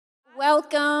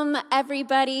Welcome,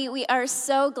 everybody. We are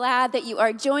so glad that you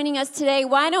are joining us today.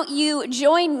 Why don't you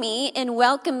join me in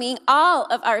welcoming all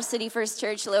of our City First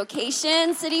Church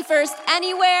locations, City First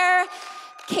Anywhere,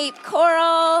 Cape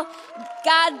Coral,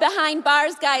 God Behind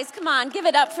Bars. Guys, come on, give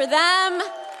it up for them.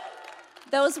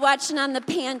 Those watching on the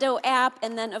Pando app,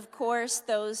 and then, of course,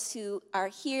 those who are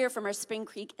here from our Spring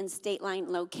Creek and State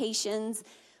Line locations.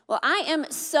 Well, I am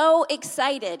so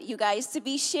excited, you guys, to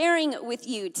be sharing with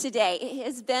you today. It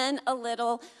has been a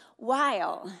little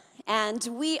while, and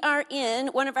we are in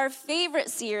one of our favorite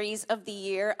series of the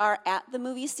year, our At the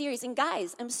Movie series. And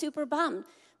guys, I'm super bummed.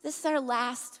 This is our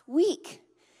last week.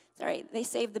 All right, they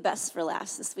saved the best for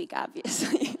last this week,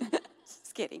 obviously.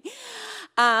 Just kidding.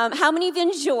 How many of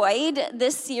you enjoyed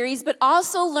this series, but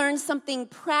also learned something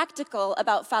practical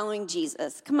about following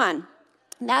Jesus? Come on,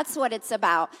 that's what it's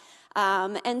about.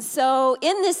 And so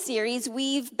in this series,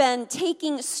 we've been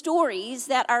taking stories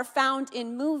that are found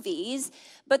in movies,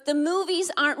 but the movies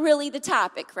aren't really the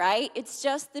topic, right? It's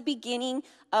just the beginning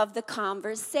of the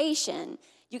conversation.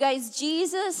 You guys,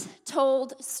 Jesus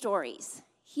told stories.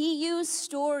 He used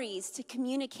stories to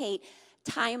communicate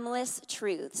timeless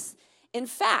truths. In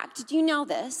fact, do you know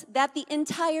this? That the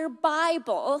entire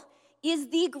Bible is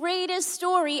the greatest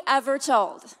story ever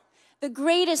told. The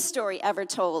greatest story ever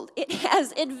told. It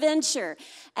has adventure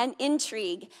and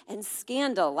intrigue and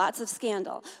scandal, lots of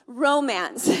scandal,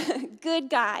 romance, good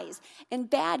guys and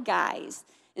bad guys.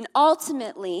 And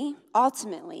ultimately,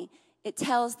 it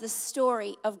tells the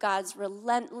story of God's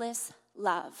relentless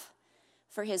love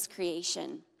for his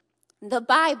creation. The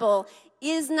Bible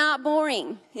is not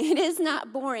boring. It is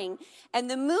not boring. And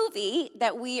the movie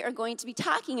that we are going to be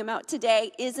talking about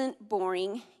today isn't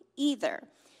boring either.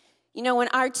 You know, when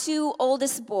our two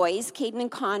oldest boys, Caden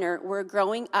and Connor, were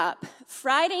growing up,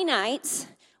 Friday nights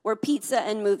were pizza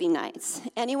and movie nights.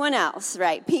 Anyone else?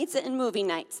 Right, pizza and movie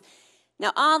nights.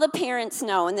 Now, all the parents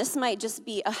know, and this might just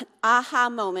be an aha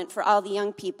moment for all the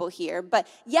young people here, but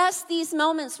yes, these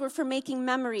moments were for making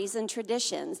memories and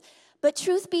traditions. But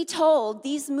truth be told,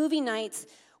 these movie nights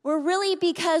were really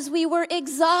because we were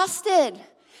exhausted.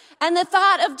 And the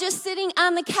thought of just sitting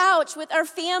on the couch with our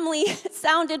family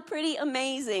sounded pretty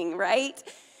amazing, right?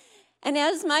 And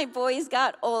as my boys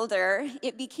got older,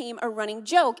 it became a running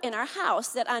joke in our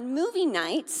house that on movie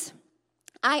nights,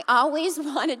 I always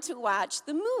wanted to watch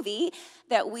the movie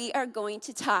that we are going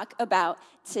to talk about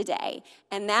today.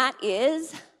 And that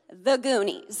is The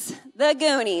Goonies. The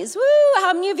Goonies. Woo!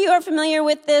 How many of you are familiar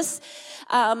with this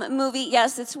movie?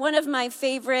 Yes, it's one of my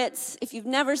favorites. If you've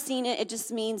never seen it, it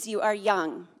just means you are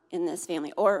young in this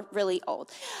family, or really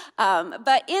old.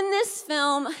 But in this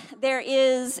film, there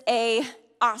is a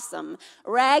awesome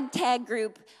ragtag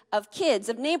group of kids,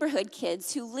 of neighborhood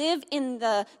kids, who live in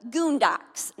the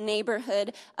Goondocks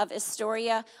neighborhood of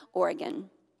Astoria, Oregon.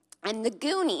 And the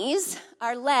Goonies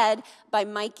are led by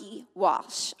Mikey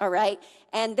Walsh, all right?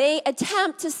 And they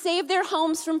attempt to save their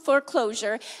homes from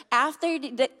foreclosure after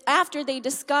they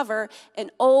discover an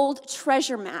old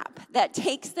treasure map that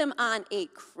takes them on a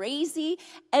crazy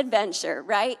adventure,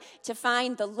 right? To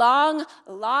find the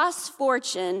long-lost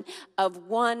fortune of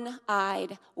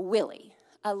One-Eyed Willie,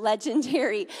 a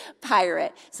legendary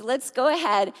pirate. So let's go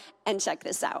ahead and check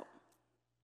this out.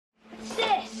 What's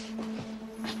this?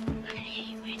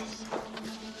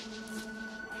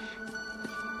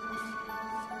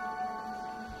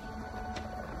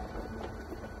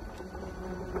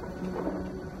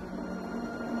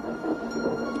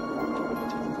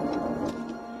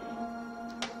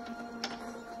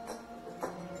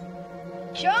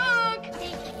 Chuck!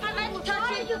 I didn't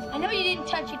touch it. I know you didn't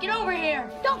touch it. Get over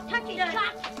here. Don't touch it.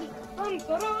 Mike,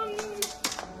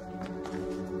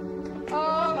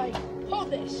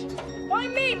 hold this. Why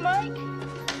me, Mike?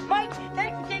 Mike,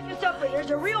 thanks for taking this up.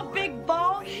 There's a real big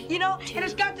ball, you know, and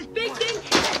it's got this big thing.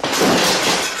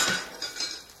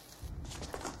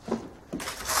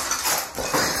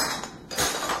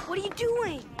 What are you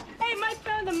doing? Hey, Mike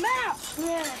found the map.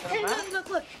 Yeah. Hey,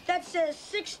 look. That says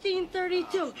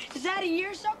 1632. Is that a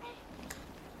year or something?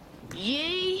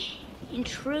 Ye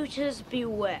intruders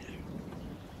beware,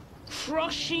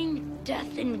 crushing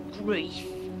death and grief,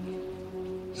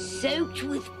 soaked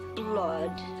with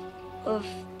blood of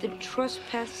the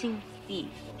trespassing thief.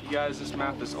 You guys, this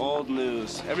map is old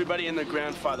news. Everybody and their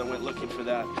grandfather went looking for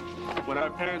that when our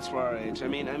parents were our age. I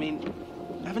mean,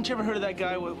 haven't you ever heard of that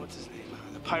guy? What's his name?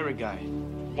 The pirate guy.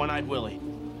 One-Eyed Willie.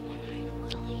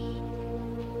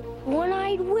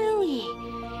 One-Eyed Willie.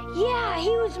 Yeah,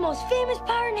 he was the most famous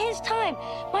pirate in his time.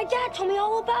 My dad told me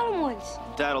all about him once.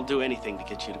 Dad'll do anything to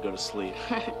get you to go to sleep.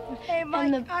 Hey,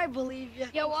 Mike, I believe you.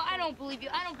 Yeah, well, I don't believe you.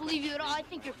 I don't believe you at all. I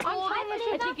think you're full of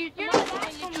it. I think you're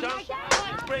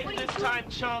Chunk, break this time,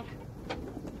 Chunk.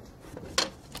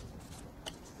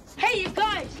 Hey, you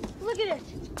guys, look at it.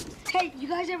 Hey, you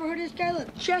guys ever heard of this guy?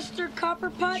 Look, Chester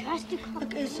Copperpot. Chester Copperpot.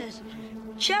 Look, it says,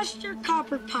 Chester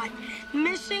Copperpot,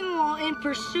 missing while in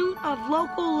pursuit of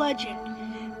local legend.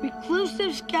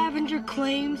 Reclusive scavenger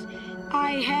claims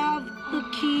I have the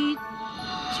key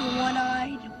to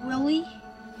One-Eyed Willie.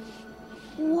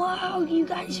 Wow, do you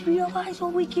guys realize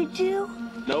what we could do?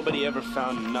 Nobody ever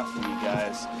found nothing, you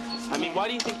guys. I mean, why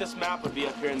do you think this map would be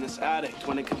up here in this attic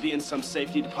when it could be in some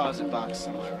safety deposit box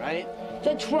somewhere, right?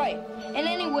 That's right. And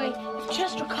anyway, if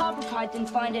Chester Copperpot didn't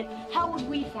find it, how would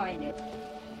we find it?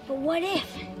 But what if?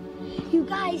 You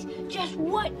guys, just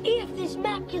what if this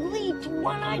map could lead to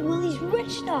One-Eyed Willie's rich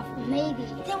stuff? Maybe.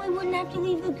 Then we wouldn't have to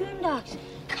leave the Goondocks.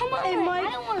 Come on, hey, Mike,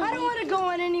 I don't want to go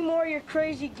on any more of your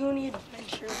crazy Goonie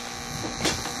adventures.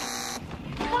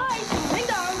 Guys, ding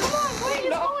dong, come on, where are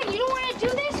you going? You don't want to do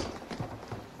this?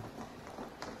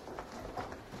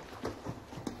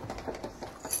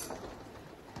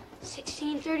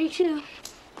 $16.32.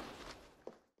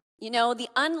 You know, the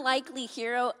unlikely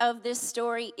hero of this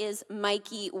story is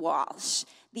Mikey Walsh,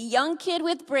 the young kid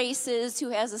with braces who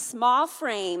has a small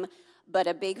frame but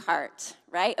a big heart,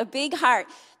 right? A big heart.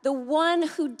 The one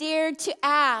who dared to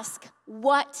ask,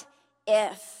 what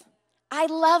if? I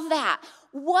love that.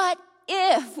 What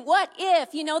if? What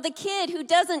if? You know, the kid who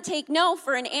doesn't take no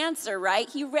for an answer, right?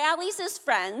 He rallies his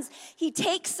friends, he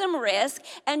takes some risk,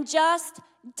 and just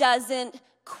doesn't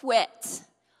quit.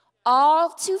 All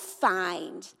to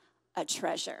find a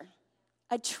treasure.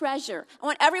 A treasure. I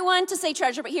want everyone to say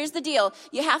treasure, but here's the deal.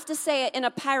 You have to say it in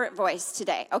a pirate voice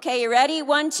today. Okay, you ready?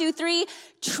 1, 2, 3.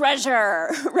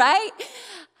 Treasure, right?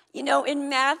 You know, in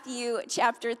Matthew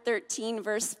chapter 13,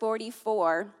 verse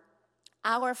 44,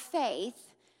 our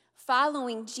faith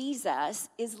following Jesus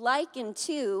is likened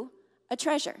to a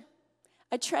treasure.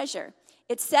 A treasure.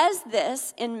 It says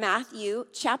this in Matthew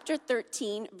chapter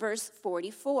 13, verse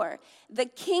 44. The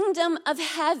kingdom of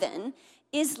heaven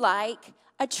is like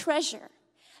a treasure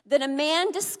that a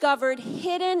man discovered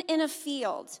hidden in a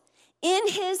field. In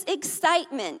his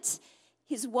excitement,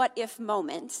 his what-if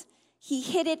moment, he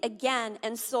hid it again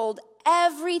and sold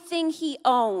everything he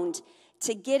owned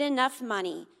to get enough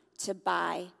money to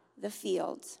buy the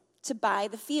field. To buy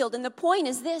the field. And the point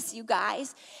is this, you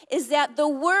guys, is that the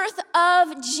worth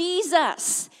of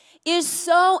Jesus is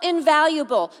so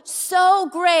invaluable, so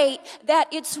great, that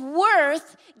it's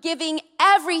worth giving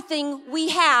everything we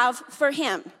have for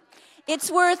him. It's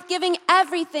worth giving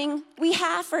everything we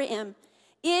have for him.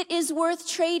 It is worth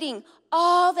trading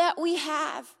all that we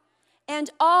have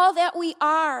and all that we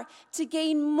are to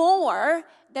gain more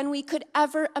than we could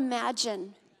ever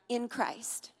imagine in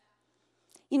Christ.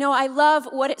 You know, I love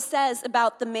what it says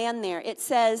about the man there. It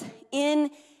says, in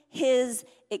his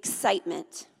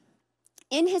excitement.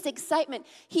 In his excitement,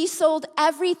 he sold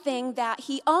everything that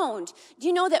he owned. Do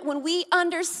you know that when we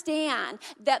understand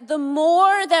that the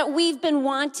more that we've been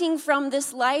wanting from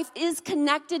this life is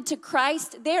connected to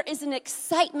Christ, there is an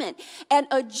excitement and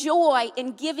a joy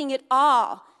in giving it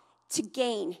all to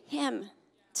gain him.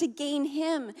 To gain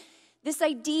him. This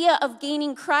idea of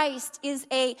gaining Christ is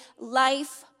a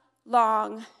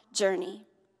lifelong journey.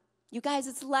 You guys,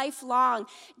 it's lifelong.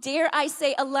 Dare I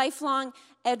say a lifelong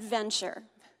adventure.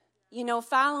 You know,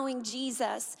 following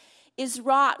Jesus is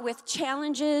wrought with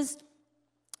challenges,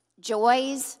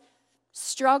 joys,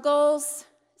 struggles,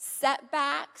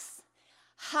 setbacks,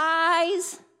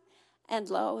 highs, and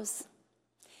lows.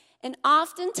 And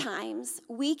oftentimes,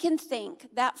 we can think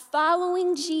that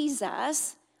following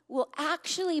Jesus will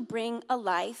actually bring a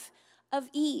life of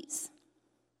ease.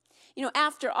 You know,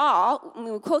 after all,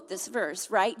 when we quote this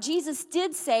verse, right? Jesus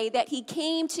did say that he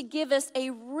came to give us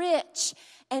a rich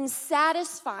and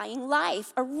satisfying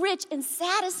life, a rich and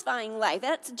satisfying life.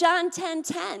 That's John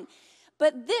 10:10.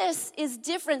 But this is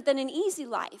different than an easy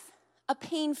life, a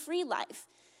pain-free life.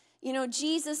 You know,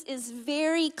 Jesus is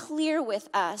very clear with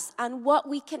us on what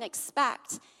we can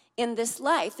expect in this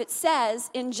life. It says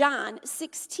in John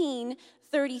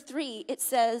 16:33, it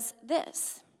says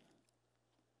this.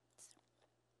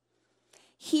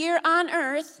 Here on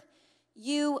earth,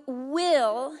 you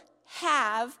will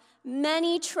have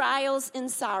many trials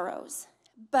and sorrows,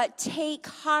 but take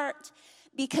heart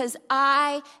because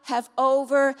I have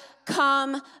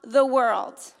overcome the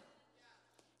world.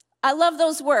 I love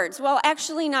those words. Well,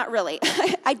 actually, not really.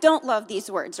 I don't love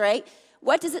these words, right?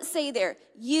 What does it say there?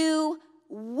 You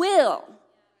will.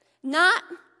 Not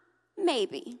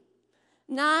Maybe.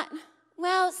 Not,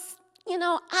 well,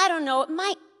 I don't know. It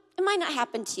might not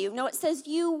happen to you. No, it says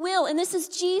you will. And this is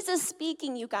Jesus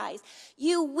speaking, you guys.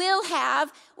 You will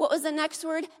have, what was the next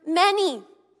word? Many.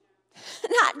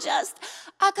 Not just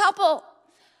a couple.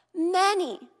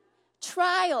 Many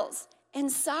trials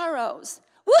and sorrows.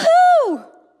 Woohoo!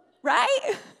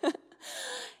 Right?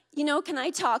 Can I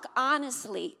talk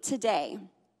honestly today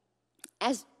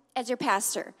as your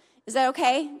pastor? Is that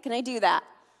okay? Can I do that?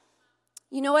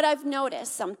 You know what? I've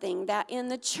noticed something, that in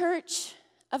the Church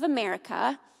of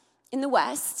America, in the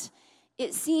West,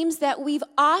 it seems that we've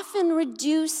often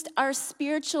reduced our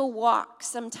spiritual walk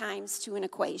sometimes to an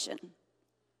equation.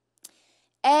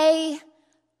 A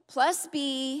plus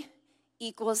B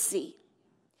equals C.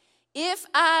 If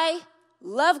I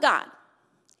love God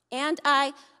and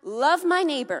I love my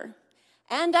neighbor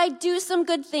and I do some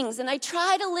good things and I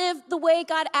try to live the way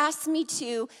God asks me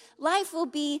to, life will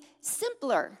be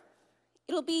simpler.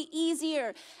 It'll be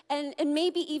easier and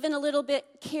maybe even a little bit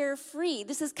carefree.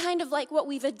 This is kind of like what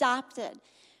we've adopted.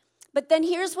 But then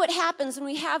here's what happens when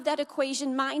we have that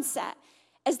equation mindset,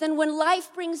 is then when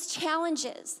life brings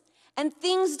challenges and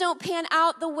things don't pan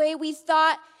out the way we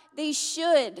thought they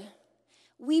should,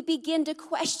 we begin to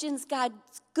question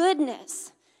God's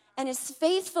goodness and his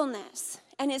faithfulness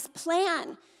and his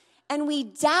plan. And we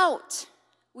doubt.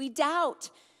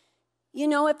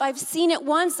 If I've seen it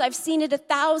once, I've seen it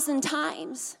 1,000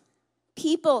 times.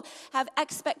 People have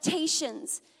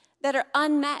expectations that are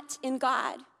unmet in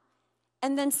God.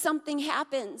 And then something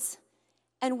happens,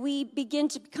 and we begin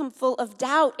to become full of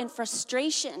doubt and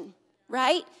frustration,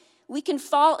 right? We can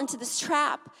fall into this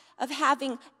trap of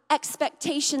having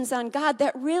expectations on God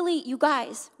that really, you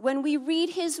guys, when we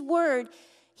read his word,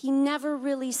 he never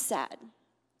really said.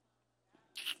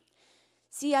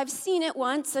 See, I've seen it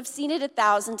once, I've seen it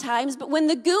 1,000 times, but when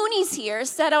the Goonies here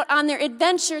set out on their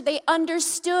adventure, they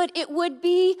understood it would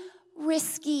be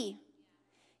risky.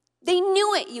 They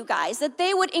knew it, you guys, that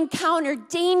they would encounter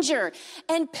danger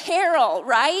and peril,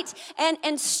 right?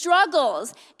 And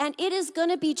struggles, and it is going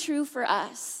to be true for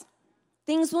us.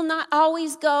 Things will not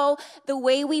always go the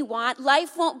way we want.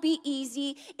 Life won't be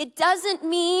easy. It doesn't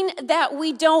mean that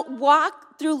we don't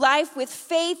walk through life with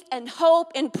faith and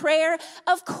hope and prayer.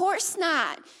 Of course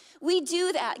not. We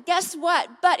do that. Guess what?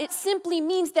 But it simply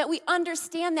means that we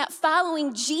understand that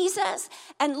following Jesus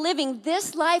and living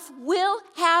this life will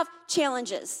have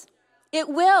challenges. It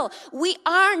will. We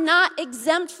are not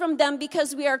exempt from them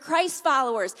because we are Christ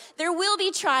followers. There will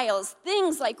be trials.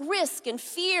 Things like risk and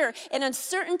fear and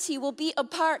uncertainty will be a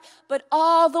part. But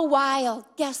all the while,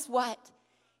 guess what?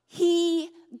 He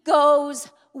goes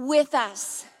with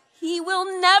us. He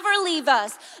will never leave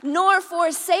us nor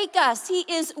forsake us. He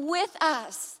is with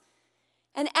us.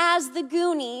 And as the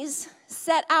Goonies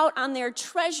set out on their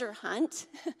treasure hunt,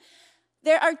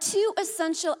 there are two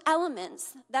essential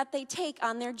elements that they take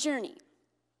on their journey.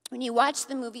 When you watch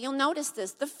the movie, you'll notice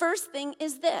this. The first thing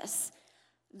is this,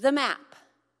 the map.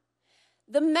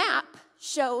 The map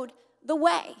showed the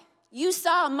way. You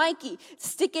saw Mikey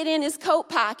stick it in his coat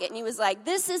pocket, and he was like,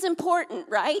 this is important,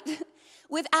 right?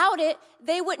 Without it,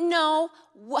 they wouldn't know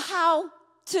how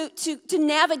to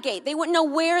navigate. They wouldn't know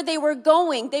where they were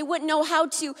going. They wouldn't know how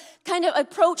to kind of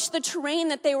approach the terrain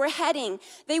that they were heading.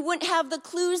 They wouldn't have the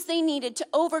clues they needed to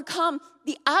overcome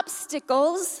the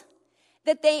obstacles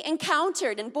that they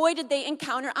encountered. And boy, did they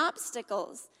encounter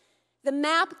obstacles. The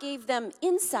map gave them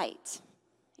insight,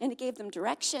 and it gave them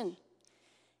direction,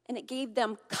 and it gave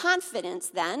them confidence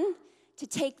then to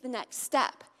take the next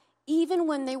step, even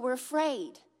when they were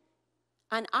afraid.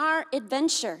 On our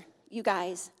adventure, you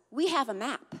guys, we have a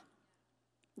map.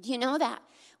 Do you know that?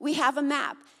 We have a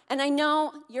map. And I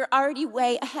know you're already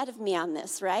way ahead of me on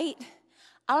this, right?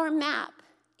 Our map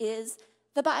is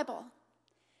the Bible,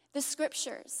 the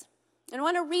scriptures. And I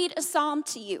want to read a psalm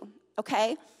to you,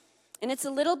 okay? And it's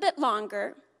a little bit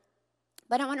longer,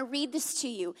 but I want to read this to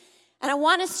you. And I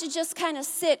want us to just kind of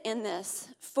sit in this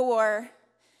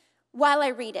while I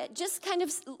read it. Just kind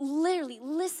of literally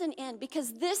listen in,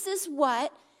 because this is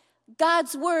what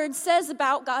God's word says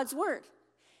about God's word.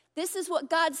 This is what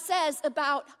God says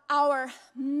about our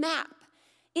map.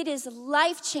 It is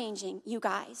life-changing, you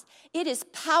guys. It is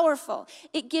powerful.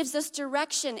 It gives us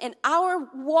direction, and our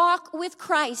walk with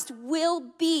Christ will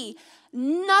be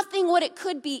nothing what it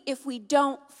could be if we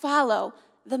don't follow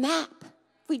the map.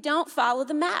 If we don't follow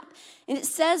the map. And it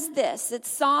says this. It's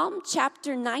Psalm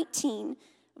chapter 19,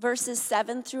 verses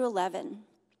 7 through 11.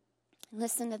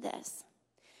 Listen to this.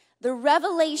 The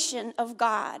revelation of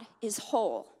God is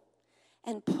whole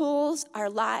and pulls our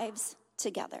lives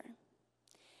together.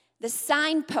 The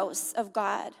signposts of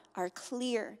God are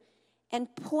clear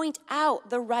and point out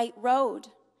the right road.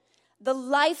 The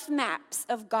life maps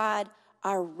of God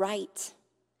are right,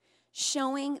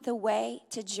 showing the way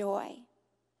to joy.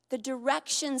 The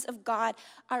directions of God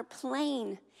are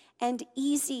plain and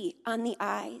easy on the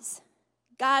eyes.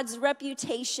 God's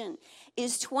reputation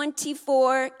is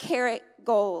 24-karat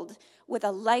gold with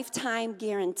a lifetime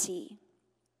guarantee.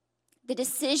 The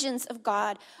decisions of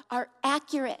God are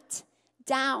accurate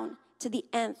down to the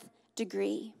nth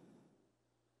degree.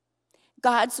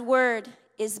 God's word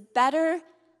is better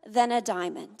than a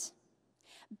diamond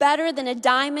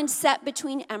set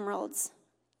between emeralds.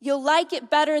 You'll like it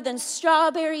better than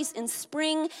strawberries in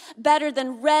spring, better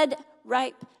than red,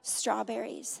 ripe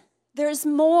strawberries. There's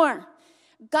more.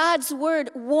 God's word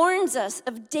warns us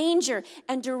of danger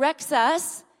and directs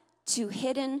us to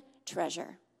hidden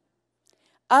treasure.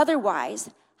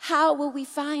 Otherwise, how will we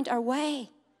find our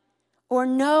way or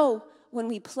know when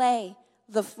we play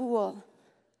the fool?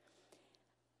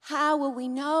 How will we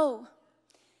know?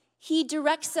 He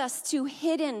directs us to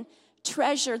hidden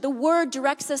treasure. The word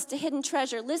directs us to hidden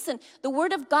treasure. Listen, the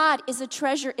word of God is a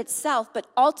treasure itself, but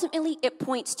ultimately it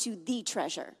points to the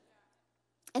treasure.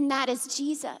 And that is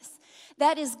Jesus.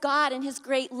 That is God and his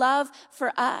great love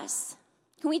for us.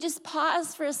 Can we just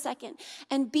pause for a second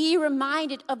and be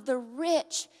reminded of the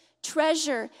rich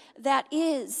treasure that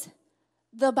is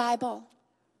the Bible?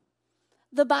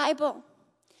 The Bible.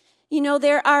 You know,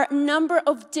 there are a number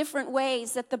of different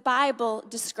ways that the Bible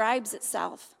describes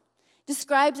itself.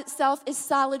 Describes itself as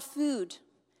solid food,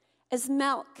 as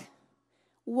milk,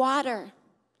 water,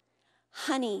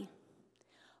 honey,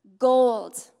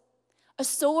 gold, a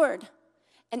sword,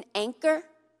 an anchor,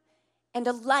 and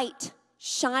a light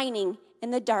shining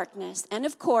in the darkness, and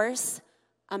of course,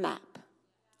 a map.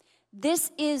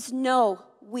 This is no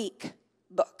weak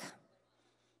book.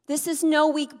 This is no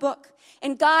weak book.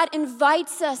 And God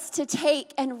invites us to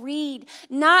take and read,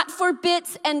 not for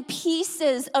bits and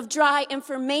pieces of dry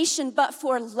information, but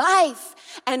for life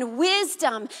and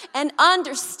wisdom and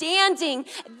understanding.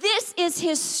 This is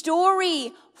his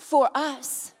story for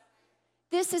us.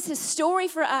 This is his story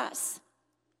for us.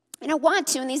 And I want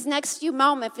to, in these next few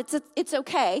moments, if it's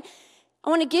okay, I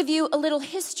want to give you a little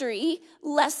history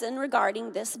lesson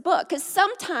regarding this book. Because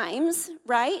sometimes,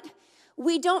 right,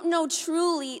 we don't know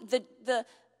truly the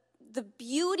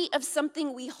beauty of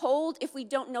something we hold if we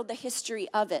don't know the history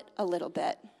of it a little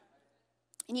bit.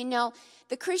 And you know,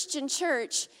 the Christian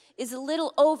church is a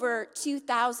little over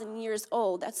 2,000 years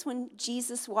old. That's when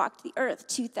Jesus walked the earth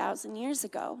 2,000 years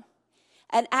ago.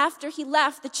 And after he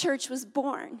left, the church was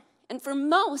born. And for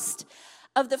most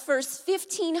of the first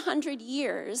 1,500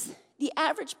 years, the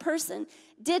average person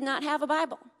did not have a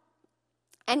Bible.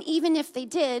 And even if they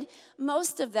did,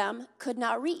 most of them could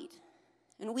not read.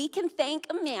 And we can thank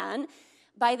a man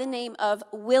by the name of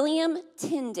William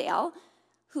Tyndale,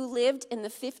 who lived in the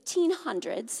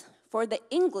 1500s, for the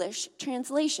English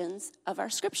translations of our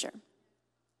scripture.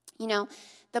 You know,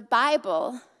 the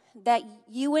Bible that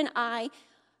you and I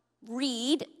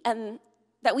read and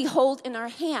that we hold in our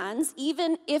hands,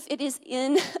 even if it is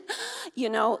in,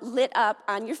 lit up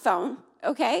on your phone,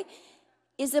 okay,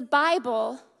 is a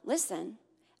Bible, listen,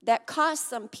 that cost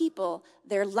some people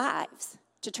their lives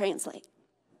to translate.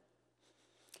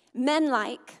 Men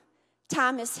like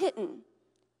Thomas Hinton,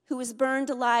 who was burned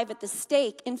alive at the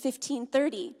stake in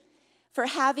 1530 for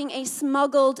having a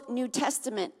smuggled New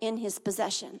Testament in his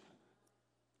possession.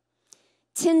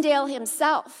 Tyndale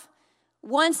himself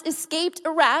once escaped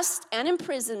arrest and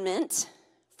imprisonment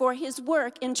for his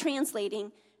work in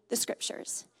translating the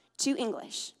scriptures to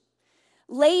English.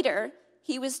 Later,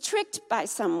 he was tricked by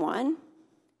someone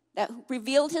that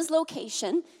revealed his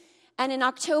location, and in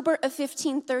October of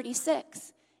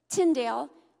 1536, Tyndale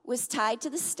was tied to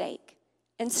the stake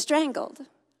and strangled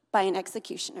by an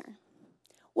executioner.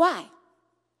 Why?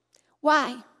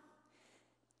 Why?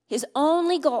 His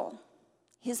only goal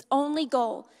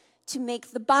to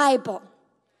make the Bible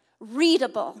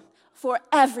readable for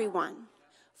everyone,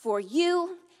 for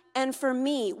you and for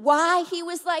me. Why? He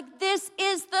was like, this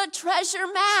is the treasure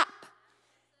map.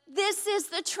 This is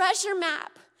the treasure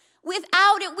map.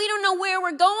 Without it, we don't know where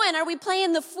we're going. Are we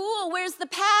playing the fool? Where's the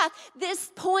path?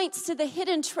 This points to the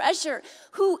hidden treasure,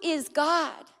 who is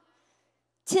God.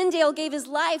 Tyndale gave his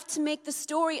life to make the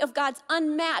story of God's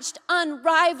unmatched,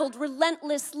 unrivaled,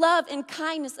 relentless love and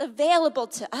kindness available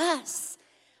to us.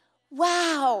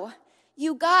 Wow,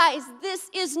 you guys,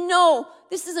 this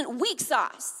isn't weak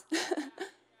sauce.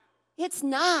 It's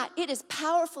not. It is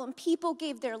powerful, and people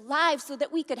gave their lives so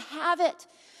that we could have it,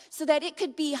 so that it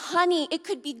could be honey, it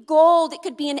could be gold, it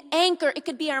could be an anchor, it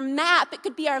could be our map, it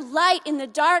could be our light in the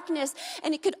darkness,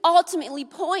 and it could ultimately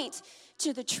point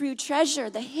to the true treasure,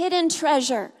 the hidden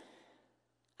treasure.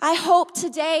 I hope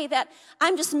today that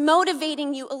I'm just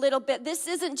motivating you a little bit. This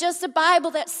isn't just a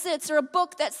Bible that sits or a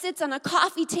book that sits on a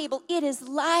coffee table. It is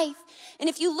life. And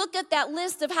if you look at that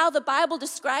list of how the Bible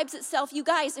describes itself, you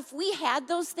guys, if we had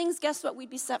those things, guess what? We'd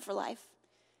be set for life.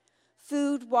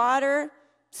 Food, water,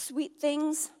 sweet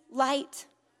things, light.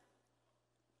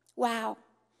 Wow.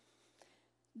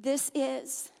 This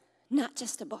is not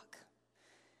just a book.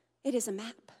 It is a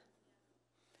map.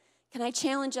 Can I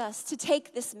challenge us to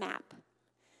take this map?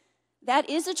 That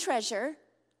is a treasure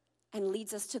and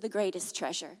leads us to the greatest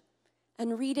treasure.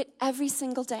 And read it every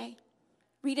single day.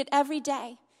 Read it every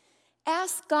day.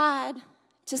 Ask God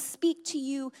to speak to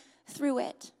you through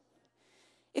it.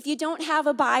 If you don't have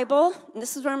a Bible, and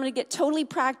this is where I'm going to get totally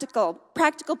practical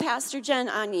Pastor Jen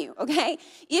on you, okay?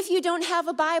 If you don't have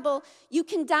a Bible, you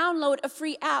can download a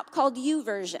free app called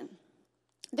YouVersion.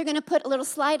 They're going to put a little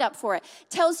slide up for it.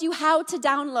 Tells you how to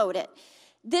download it.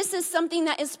 This is something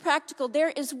that is practical.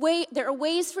 There are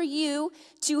ways for you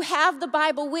to have the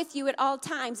Bible with you at all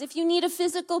times. If you need a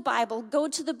physical Bible, go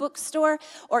to the bookstore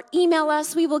or email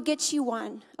us. We will get you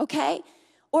one, okay?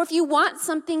 Or if you want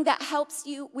something that helps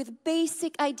you with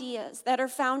basic ideas that are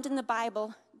found in the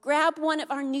Bible, grab one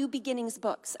of our New Beginnings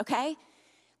books, okay?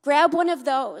 Grab one of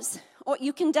those. Or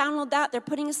you can download that. They're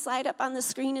putting a slide up on the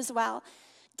screen as well.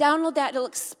 Download that. It'll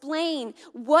explain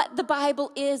what the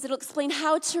Bible is. It'll explain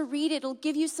how to read it. It'll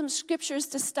give you some scriptures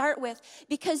to start with.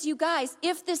 Because you guys,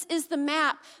 if this is the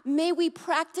map, may we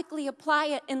practically apply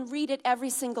it and read it every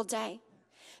single day.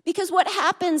 Because what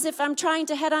happens if I'm trying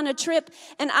to head on a trip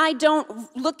and I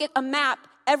don't look at a map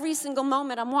every single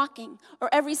moment I'm walking or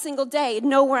every single day and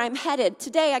know where I'm headed?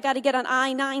 Today I got to get on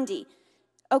I-90.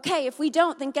 Okay, if we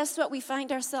don't, then guess what? We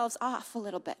find ourselves off a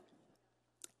little bit.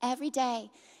 Every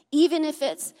day, even if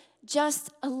it's just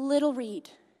a little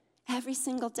read, every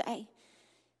single day.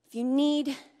 If you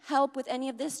need help with any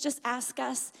of this, just ask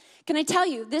us. Can I tell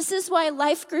you, this is why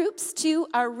life groups, too,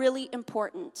 are really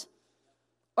important.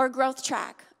 Or growth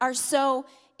track are so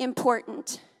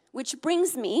important. Which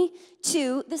brings me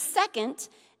to the second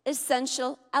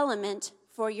essential element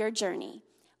for your journey.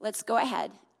 Let's go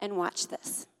ahead and watch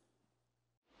this.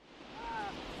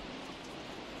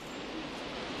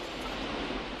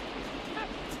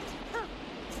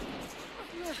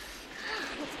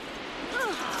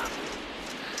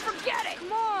 Forget it!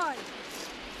 Come on!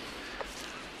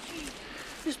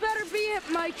 This better be it,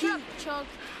 Mikey. Yep, Chunk.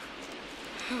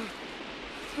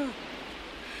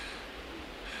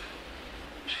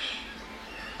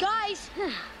 Guys!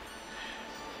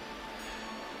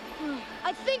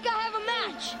 I think I have a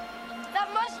match.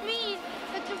 That must mean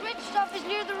that the rich stuff is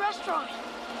near the restaurant.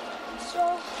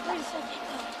 So, wait a second.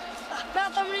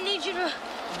 Beth, I'm gonna need you to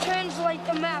translate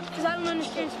the map, because I don't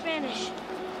understand Spanish.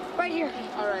 Right here.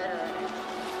 All right.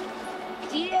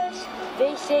 Diaz,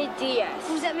 they say Diaz.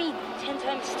 What does that mean? 10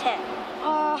 times 10.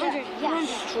 100. Yeah.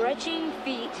 Stretching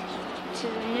feet to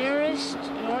the nearest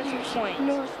north point.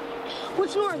 North.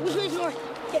 What's north? Which way's north?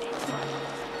 Get it.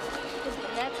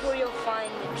 And that's where you'll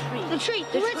find the tree. The tree.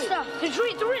 The rich stuff. The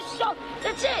tree, the rich stuff.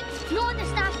 That's it. No, the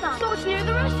stop stop. So it's near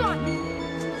the restaurant.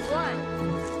 What?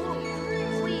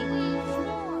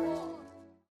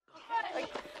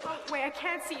 Wait, I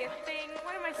can't see a thing.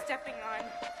 What am I stepping on?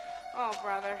 Oh,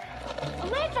 brother. A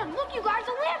lantern! Look, you guys,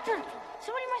 a lantern!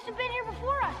 Somebody must have been here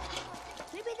before us.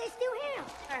 Maybe they still here.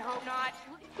 I hope not.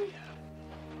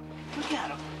 Look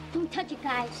at him. Don't touch it,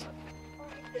 guys.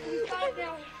 It's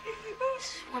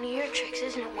one of your tricks,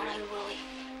 isn't it, One-Eyed Willie?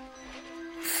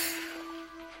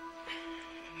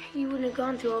 You wouldn't have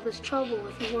gone through all this trouble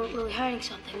if you weren't really hiding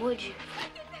something, would you?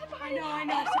 I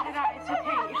know. So did I. It's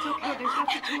okay. There's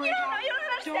nothing to worry about. You don't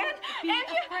understand. Don't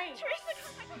be afraid.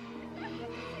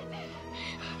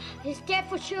 He's dead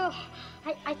for sure.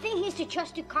 I think he's the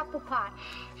Chester Copperpot.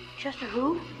 Chester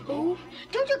who? Who?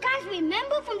 Don't you guys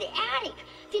remember from the attic?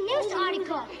 The news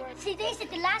article. See, they said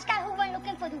the last guy who went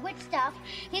looking for the witch stuff,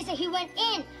 they said he went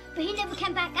in, but he never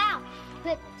came back out.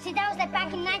 But see, that was like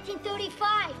back in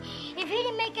 1935. If he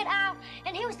didn't make it out,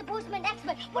 and he was supposed to be an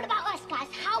expert, what about us, guys?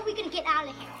 How are we gonna get out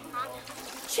of here? Huh?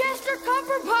 Chester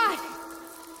Copperpot!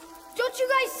 Don't you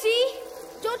guys see?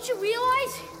 Don't you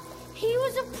realize? He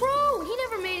was a pro. He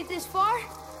never made it this far.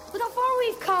 Look how far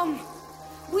we've come.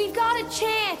 We've got a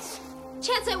chance.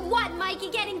 Chance at what, Mikey?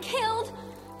 Getting killed?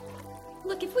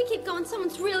 Look, if we keep going,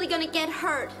 someone's really gonna get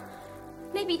hurt.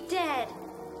 Maybe dead.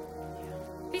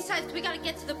 Besides, we gotta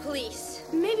get to the police.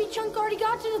 Maybe Chunk already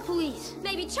got to the police.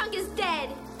 Maybe Chunk is dead.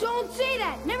 Don't say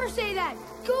that. Never say that.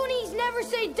 Goonies never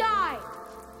say die.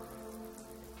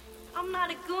 I'm not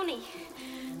a Goonie.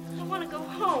 I wanna go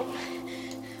home.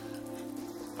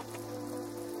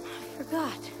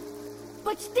 forgot.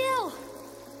 But still,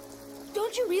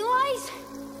 don't you realize?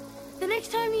 The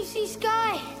next time you see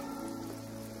Sky,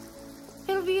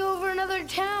 it'll be over another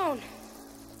town.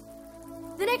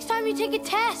 The next time you take a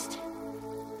test,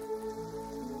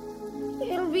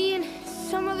 it'll be in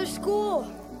some other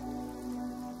school.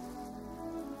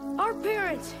 Our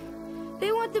parents,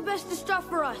 they want the best of stuff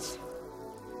for us.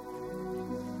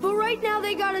 But right now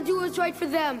they gotta do what's right for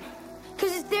them.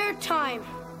 'Cause it's their time.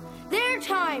 Their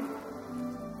time.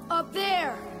 Up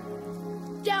there.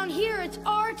 Down here, it's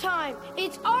our time.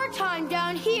 It's our time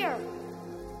down here.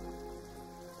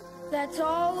 That's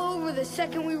all over the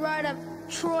second we ride up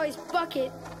Troy's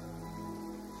bucket.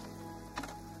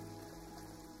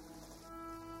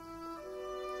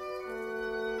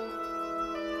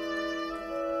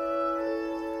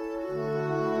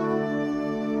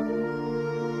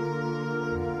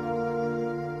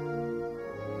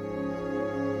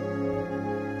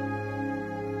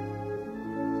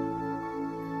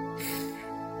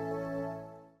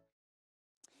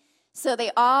 So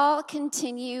they all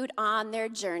continued on their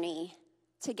journey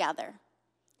together,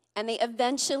 and they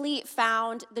eventually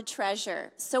found the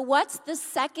treasure. So what's the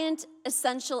second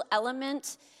essential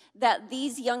element that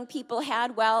these young people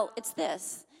had? Well, it's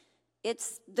this.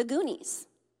 It's the Goonies.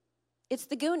 It's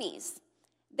the Goonies.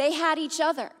 They had each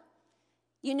other.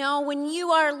 You know, when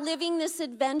you are living this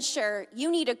adventure,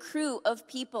 you need a crew of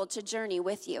people to journey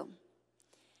with you.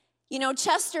 You know,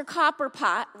 Chester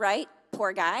Copperpot, right?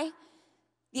 Poor guy.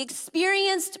 The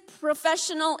experienced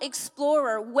professional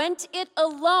explorer went it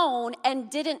alone and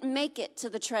didn't make it to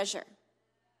the treasure.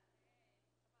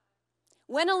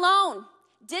 Went alone,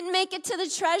 didn't make it to the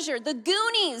treasure. The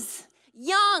Goonies,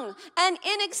 young and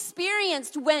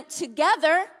inexperienced, went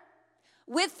together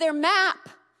with their map,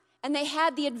 and they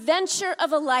had the adventure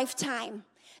of a lifetime.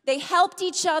 They helped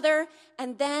each other,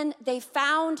 and then they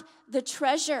found the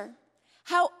treasure.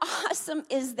 How awesome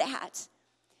is that?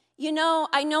 You know,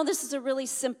 I know this is a really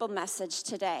simple message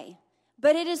today,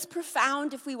 but it is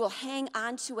profound if we will hang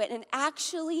on to it and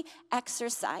actually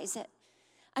exercise it.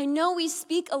 I know we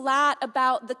speak a lot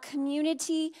about the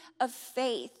community of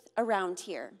faith around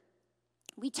here.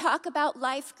 We talk about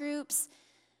life groups,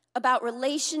 about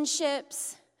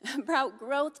relationships, about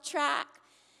growth track.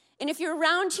 And if you're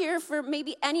around here for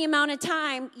maybe any amount of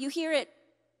time, you hear it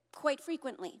quite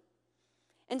frequently.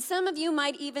 And some of you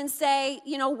might even say,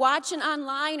 you know, watching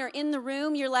online or in the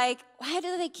room, you're like, why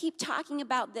do they keep talking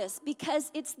about this?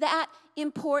 Because it's that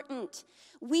important.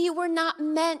 We were not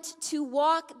meant to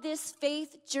walk this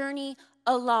faith journey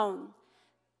alone,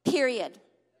 period.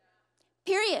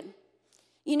 Period.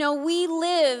 You know, we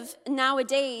live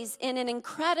nowadays in an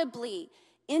incredibly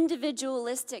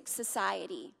individualistic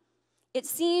society. It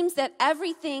seems that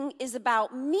everything is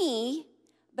about me,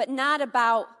 but not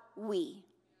about we.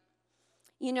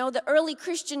 You know, the early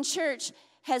Christian church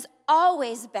has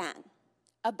always been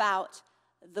about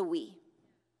the we.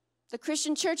 The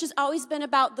Christian church has always been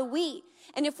about the we.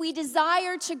 And if we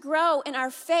desire to grow in our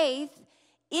faith,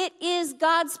 it is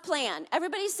God's plan.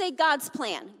 Everybody say God's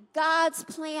plan. God's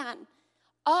plan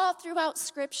all throughout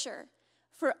Scripture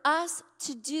for us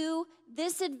to do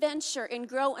this adventure and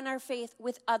grow in our faith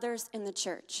with others in the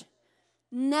church.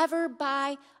 Never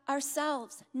by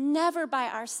ourselves. Never by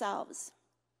ourselves.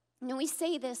 And we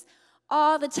say this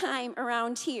all the time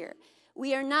around here.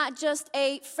 We are not just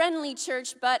a friendly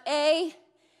church, but a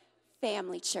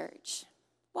family church.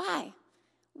 Why?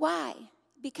 Why?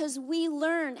 Because we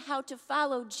learn how to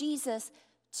follow Jesus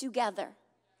together,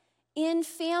 in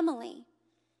family.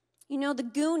 You know, the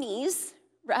Goonies,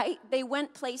 right? They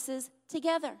went places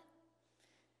together.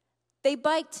 They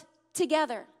biked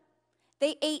together.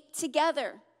 They ate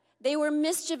together. They were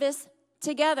mischievous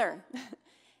together.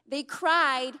 They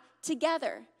cried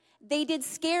together. They did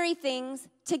scary things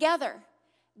together.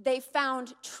 They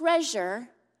found treasure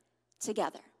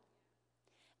together.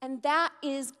 And that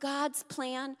is God's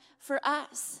plan for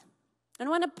us. And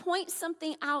I want to point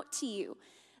something out to you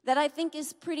that I think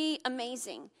is pretty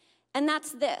amazing. And that's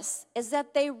this, is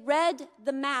that they read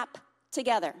the map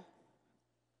together.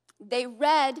 They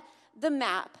read the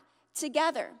map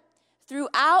together.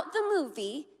 Throughout the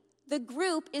movie, the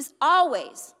group is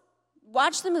always,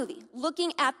 watch the movie,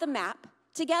 looking at the map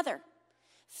together,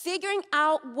 figuring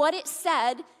out what it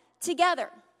said together.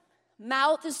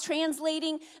 Mouth is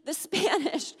translating the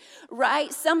Spanish,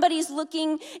 right? Somebody's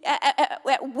looking at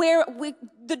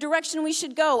the direction we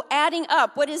should go, adding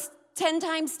up what is 10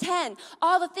 times 10,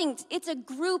 all the things. It's a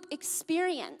group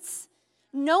experience.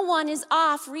 No one is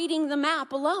off reading the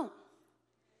map alone.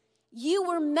 You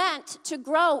were meant to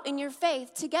grow in your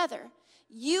faith together.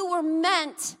 You were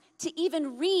meant to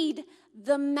even read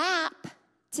the map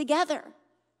together.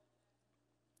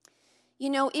 You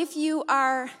know, if you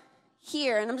are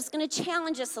here, and I'm just going to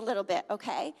challenge us a little bit,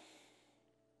 okay?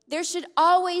 There should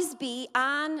always be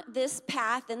on this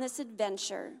path and this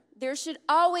adventure, there should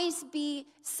always be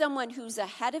someone who's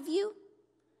ahead of you,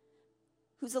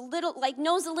 who's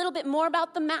knows a little bit more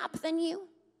about the map than you.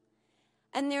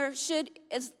 And there should,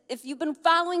 if you've been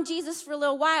following Jesus for a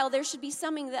little while, there should be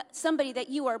somebody that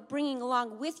you are bringing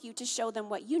along with you to show them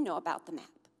what you know about the map.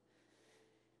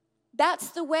 That's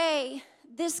the way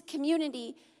this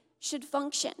community should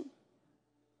function.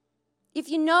 If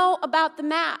you know about the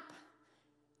map,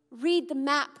 read the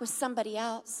map with somebody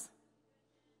else.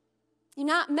 You're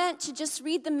not meant to just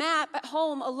read the map at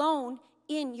home alone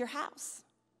in your house.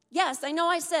 Yes, I know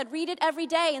I said read it every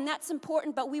day, and that's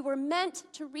important, but we were meant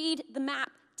to read the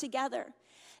map together.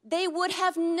 They would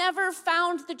have never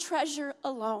found the treasure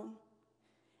alone.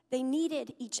 They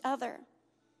needed each other.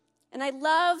 And I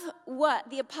love what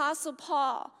the Apostle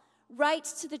Paul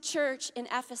writes to the church in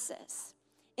Ephesus.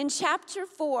 In chapter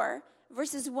 4,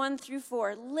 verses 1 through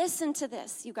 4, listen to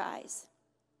this, you guys.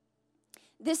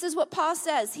 This is what Paul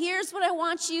says. Here's what I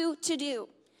want you to do.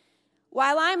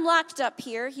 While I'm locked up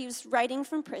here, he was writing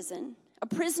from prison, a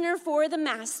prisoner for the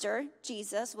master,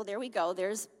 Jesus. Well, there we go.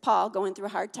 There's Paul going through a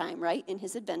hard time, right, in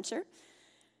his adventure.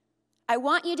 I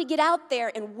want you to get out there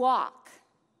and walk.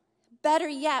 Better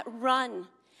yet, run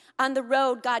on the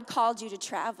road God called you to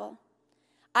travel.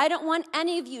 I don't want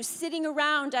any of you sitting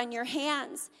around on your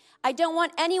hands. I don't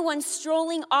want anyone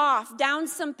strolling off down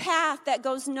some path that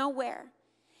goes nowhere.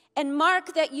 And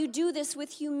mark that you do this with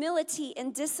humility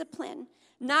and discipline,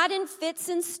 not in fits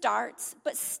and starts,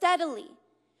 but steadily,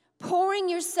 pouring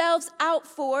yourselves out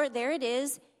for, there it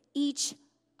is, each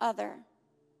other.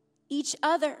 Each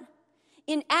other.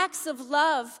 In acts of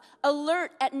love,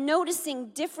 alert at noticing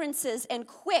differences and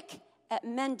quick at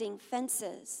mending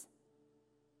fences.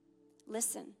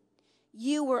 Listen,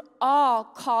 you were all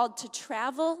called to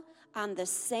travel on the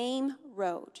same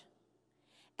road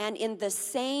and in the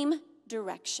same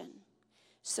direction.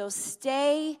 So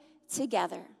stay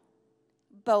together,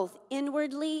 both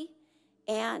inwardly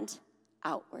and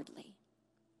outwardly.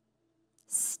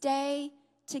 Stay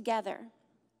together.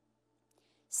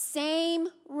 Same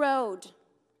road,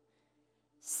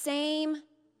 same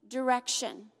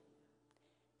direction.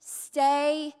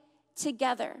 Stay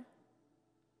together.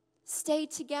 Stay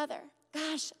together.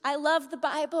 Gosh, I love the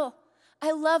Bible.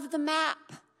 I love the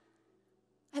map.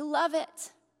 I love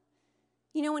it.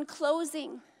 You know, in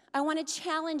closing, I want to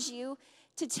challenge you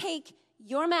to take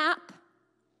your map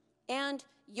and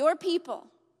your people,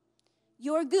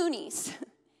 your Goonies,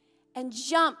 and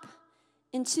jump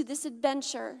into this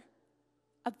adventure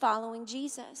of following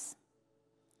Jesus.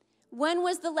 When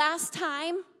was the last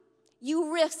time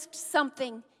you risked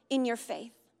something in your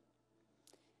faith?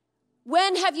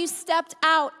 When have you stepped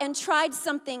out and tried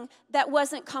something that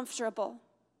wasn't comfortable?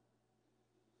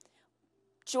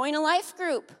 Join a life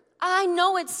group. I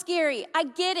know it's scary. I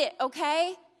get it,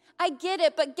 okay? I get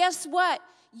it, but guess what?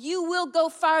 You will go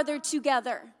farther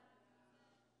together.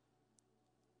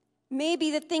 Maybe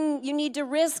the thing you need to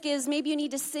risk is maybe you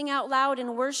need to sing out loud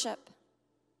in worship.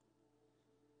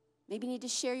 Maybe you need to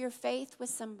share your faith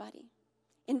with somebody.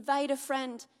 Invite a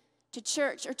friend to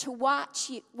church or to watch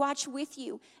with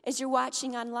you as you're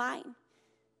watching online.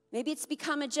 Maybe it's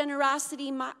become a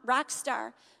generosity rock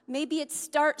star. Maybe it's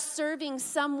start serving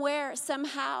somewhere,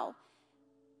 somehow.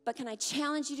 But can I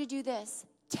challenge you to do this?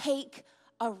 Take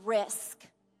a risk.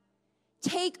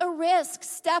 Take a risk.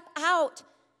 Step out.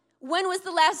 When was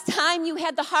the last time you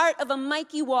had the heart of a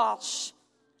Mikey Walsh?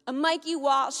 A Mikey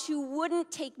Walsh who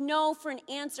wouldn't take no for an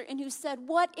answer and who said,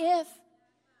 what if?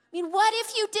 I mean, what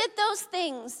if you did those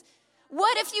things?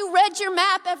 What if you read your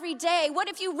map every day? What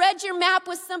if you read your map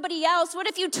with somebody else? What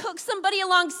if you took somebody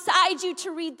alongside you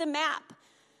to read the map?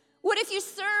 What if you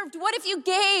served? What if you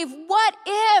gave? What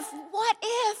if? What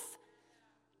if?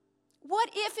 What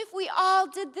if we all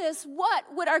did this?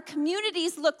 What would our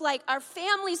communities look like? Our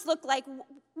families look like?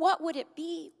 What would it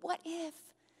be? What if?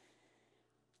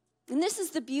 And this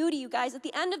is the beauty, you guys. At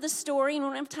the end of the story, and we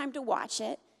don't have time to watch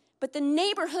it, but the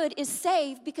neighborhood is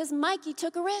saved because Mikey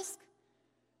took a risk.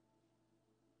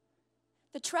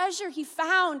 The treasure he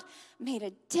found made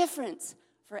a difference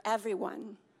for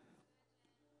everyone.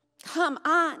 Come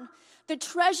on. The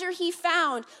treasure he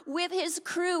found with his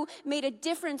crew made a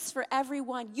difference for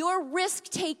everyone. Your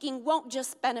risk-taking won't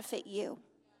just benefit you.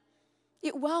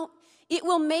 It won't. It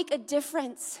will make a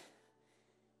difference.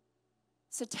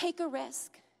 So take a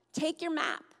risk. Take your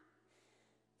map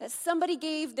that somebody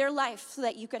gave their life so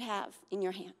that you could have in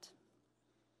your hand.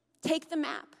 Take the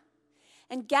map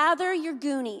and gather your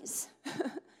Goonies.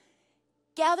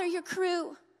 Gather your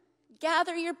crew.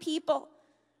 Gather your people.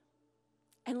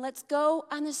 And let's go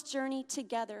on this journey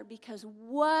together, because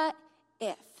what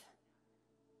if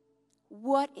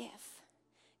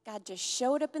God just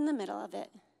showed up in the middle of it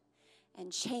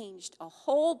and changed a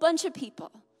whole bunch of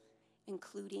people,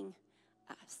 including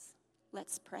us?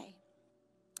 Let's pray.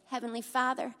 Heavenly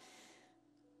Father,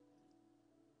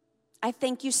 I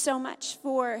thank you so much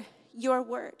for your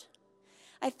word.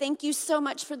 I thank you so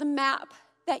much for the map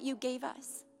that you gave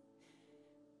us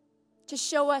to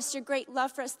show us your great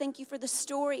love for us. Thank you for the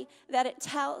story that it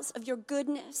tells of your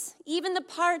goodness, even the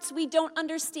parts we don't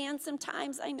understand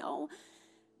sometimes, I know.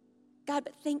 God,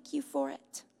 but thank you for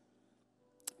it.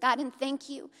 God, and thank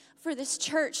you for this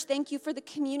church. Thank you for the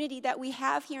community that we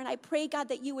have here. And I pray, God,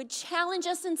 that you would challenge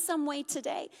us in some way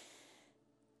today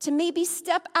to maybe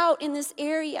step out in this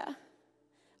area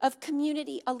of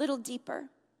community a little deeper.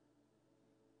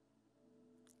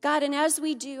 God, and as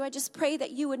we do, I just pray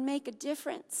that you would make a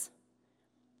difference.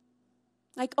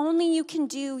 Like only you can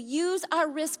do. Use our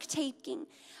risk-taking.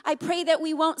 I pray that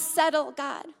we won't settle,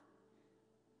 God,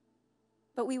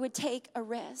 but we would take a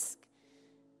risk.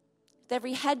 With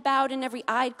every head bowed and every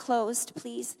eye closed,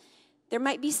 please. There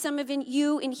might be some of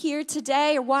you in here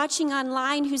today or watching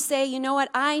online who say, you know what,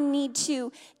 I need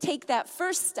to take that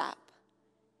first step,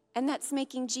 and that's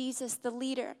making Jesus the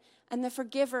leader and the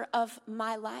forgiver of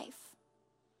my life.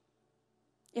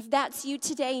 If that's you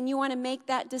today and you want to make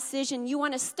that decision, you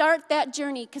want to start that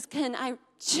journey, because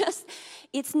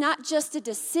it's not just a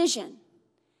decision,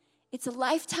 it's a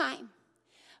lifetime,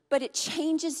 but it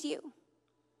changes you.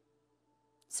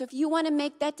 So if you want to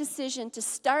make that decision to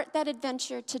start that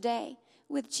adventure today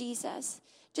with Jesus,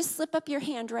 just slip up your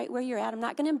hand right where you're at. I'm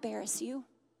not going to embarrass you.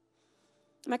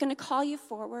 I'm not going to call you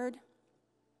forward.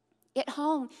 At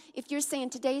home, if you're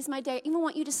saying, today's my day, I even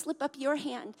want you to slip up your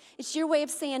hand. It's your way of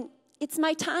saying, it's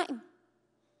my time.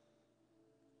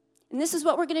 And this is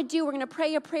what we're going to do. We're going to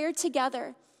pray a prayer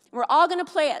together. We're all going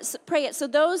to pray it. So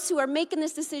those who are making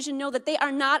this decision know that they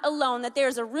are not alone, that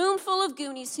there's a room full of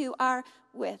Goonies who are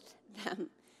with them.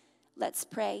 Let's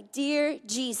pray. Dear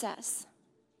Jesus,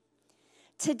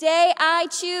 today I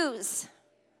choose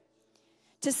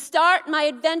to start my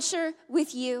adventure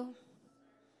with you.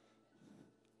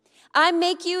 I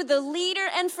make you the leader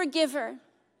and forgiver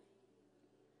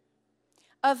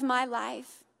of my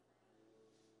life.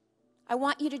 I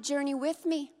want you to journey with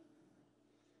me.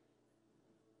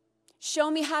 Show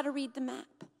me how to read the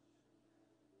map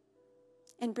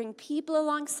and bring people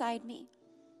alongside me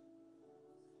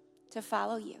to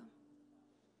follow you.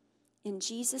 In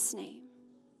Jesus' name.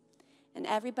 And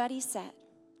everybody said,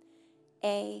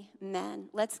 amen.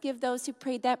 Let's give those who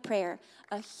prayed that prayer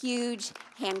a huge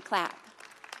hand clap.